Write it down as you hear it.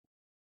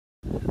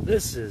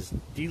This is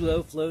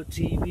D-Lo Flow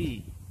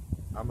TV.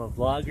 I'm a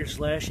vlogger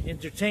slash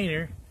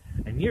entertainer,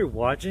 and you're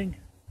watching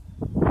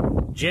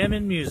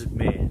Jammin' Music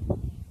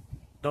Man.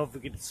 Don't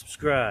forget to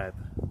subscribe.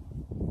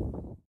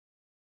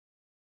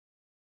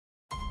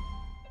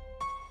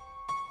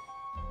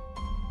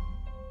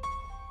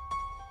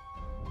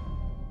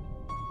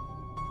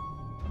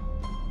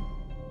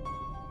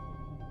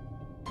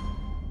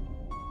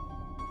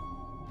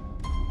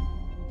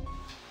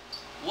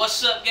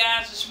 What's up,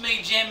 guys? It's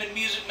me, Jammin'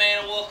 Music Man,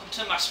 and welcome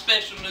to my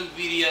special new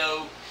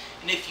video.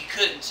 And if you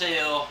couldn't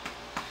tell,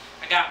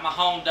 I got my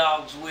home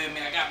dogs with me.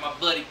 I got my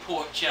buddy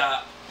Pork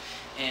Chop.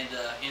 And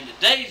in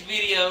today's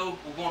video,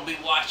 we're going to be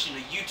watching a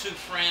YouTube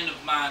friend of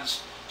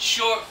mine's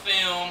short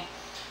film,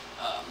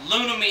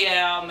 Luna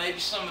Meow. Maybe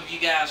some of you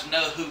guys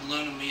know who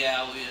Luna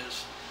Meow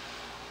is.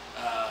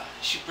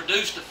 She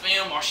produced a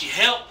film, or she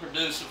helped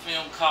produce a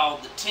film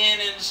called The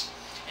Tenens,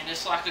 and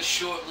it's like a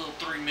short little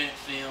 3-minute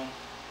film.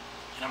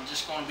 And I'm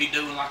just going to be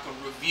doing like a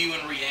review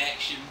and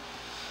reaction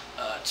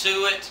to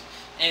it.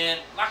 And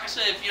like I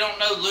said, if you don't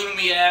know Luna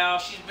Meow,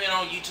 she's been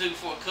on YouTube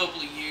for a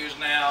couple of years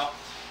now.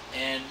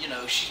 And you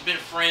know, she's been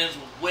friends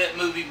with Wet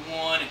Movie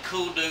 1 and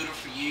Cool Duder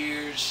for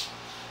years.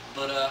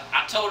 But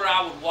I told her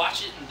I would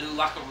watch it and do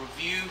like a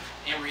review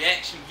and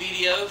reaction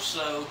video.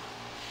 So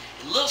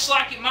it looks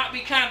like it might be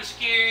kind of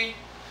scary.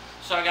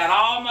 So I got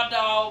all my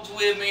dogs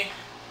with me.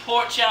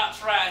 Pork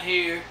Chop's right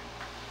here.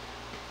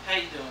 How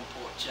you doing,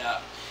 Pork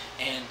Chop?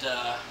 And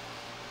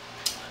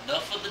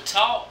enough of the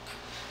talk.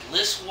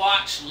 Let's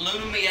watch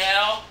Luna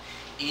Meow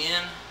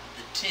in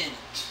The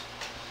Tenens.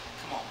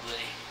 Come on,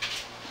 buddy.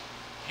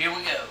 Here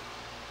we go.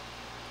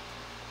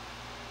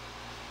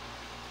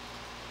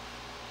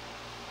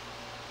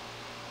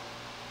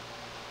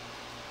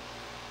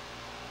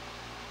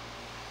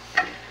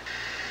 Welcome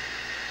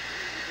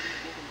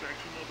back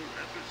to another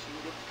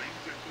episode of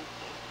Things That Go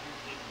Bump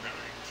in the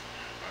Night.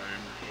 I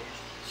am your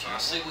host. So I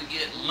see we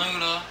get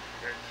Luna.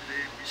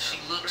 She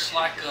looks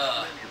like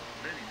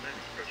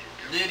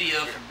Lydia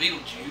from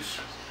Beetlejuice.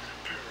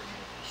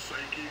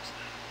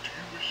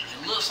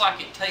 It looks like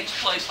it takes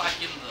place like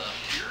in the,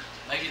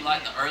 maybe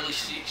like the early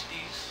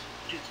 60s.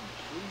 Get some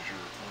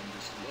closure on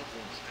this loved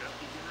one's death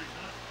the very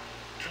night.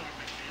 Todd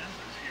McGanza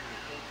is here to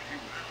help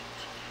you out.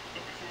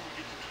 But before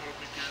we get to Todd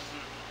McGanza,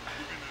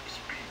 we're going to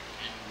speak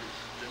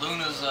with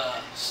Luna's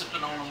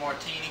sipping on a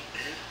martini.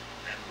 Ed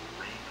and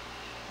Lorraine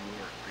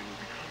Warren. They will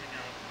be coming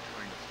out and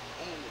telling us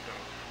all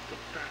about the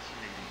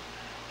fascinating,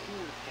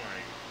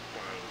 horrifying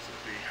files that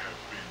they have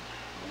been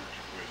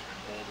working with and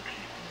all the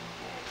people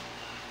involved.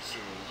 So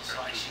looks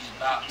like she's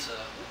about to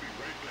we'll be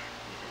right back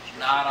with our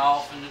nod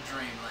off into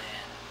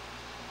dreamland.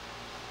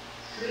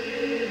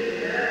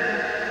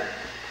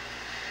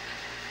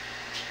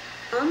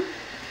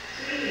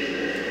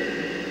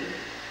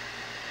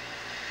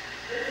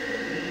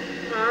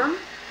 Mom,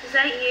 is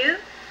that you?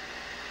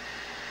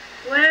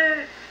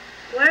 Where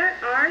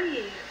are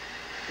you?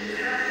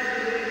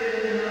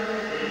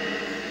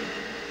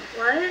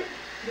 What?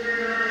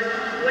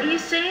 What are you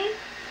saying?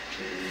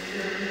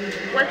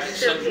 What's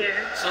still here?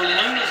 So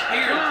Luna's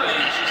hearing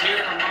things. She's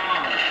hearing her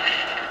mom.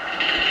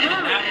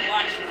 Mom. Now the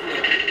lights are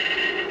flipping.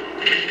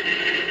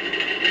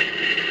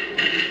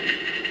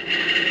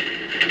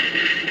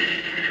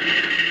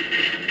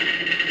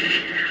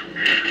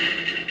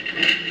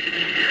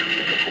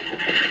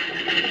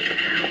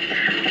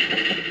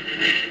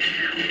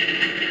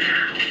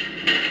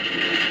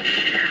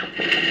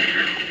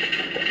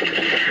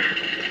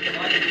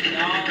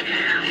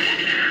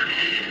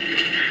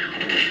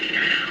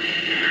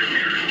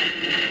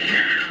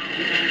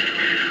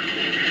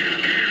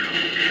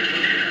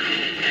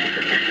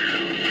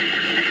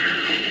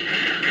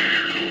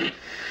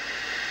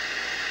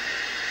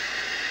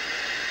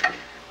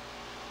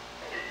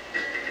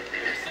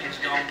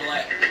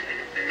 Black.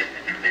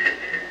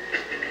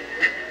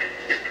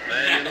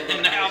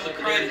 And now the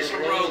credits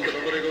are rolling.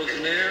 Nobody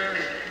goes near.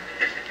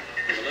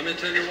 But let me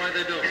tell you why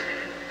they don't.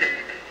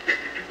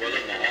 Well,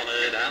 in the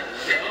haunted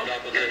house on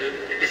top of the hill,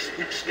 the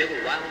spooks still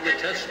around the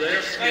test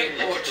their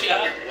skill. Pork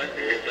Chop. Went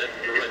over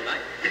every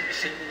night.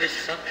 Sing this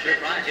such a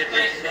bright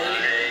sight.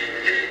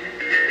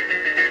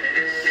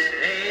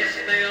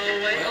 Stay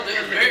away. Well,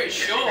 they're very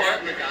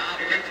short. The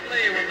goblins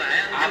play with the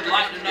hands. I'd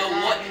like to know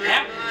what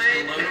happens to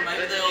Luna.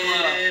 Maybe they'll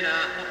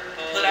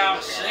put out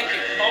a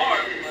second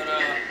part, but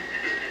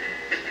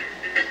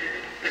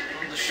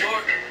from the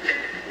short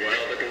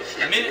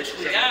minutes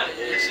we got,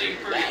 it seemed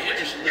pretty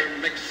interesting.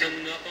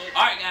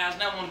 Alright guys,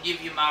 now I want to give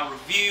you my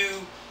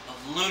review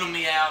of Luna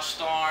Meow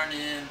starring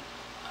in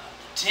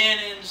The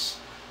Tenens.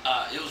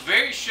 It was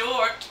very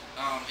short.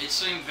 It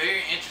seemed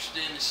very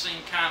interesting. It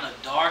seemed kind of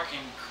dark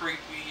and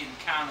creepy and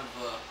kind of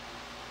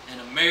an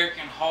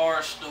American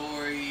horror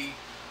story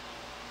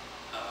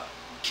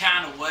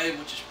kind of way,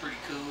 which is pretty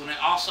cool. And it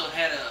also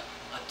had a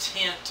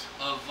tint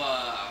of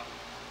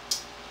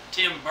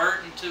Tim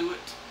Burton to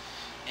it.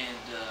 And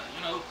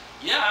you know,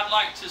 yeah, I'd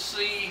like to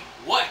see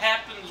what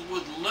happens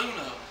with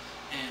Luna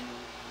and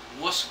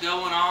what's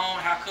going on,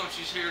 how come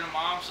she's hearing her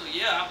mom. So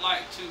yeah, I'd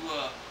like to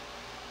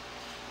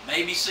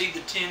maybe see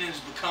the Tenens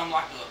become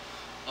like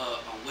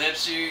a web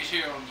series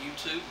here on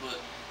YouTube. But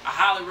I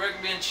highly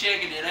recommend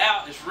checking it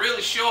out. It's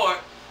really short,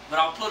 but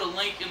I'll put a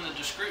link in the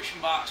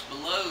description box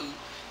below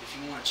if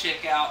you want to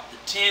check out the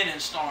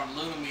Tenens starring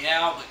Luna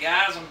Meow. But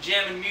guys, I'm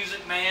Jamming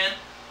Music Man.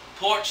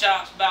 Pork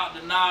chop's about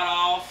to nod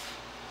off.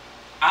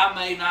 I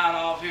may nod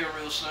off here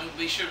real soon.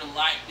 Be sure to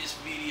like this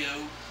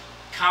video,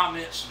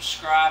 comment,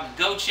 subscribe, and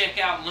go check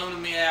out Luna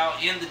Meow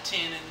in the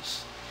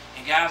Tenens.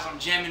 And guys, I'm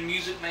Jamming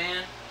Music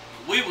Man.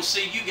 We will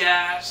see you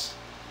guys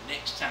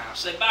next time.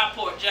 Say bye,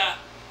 Pork Chop.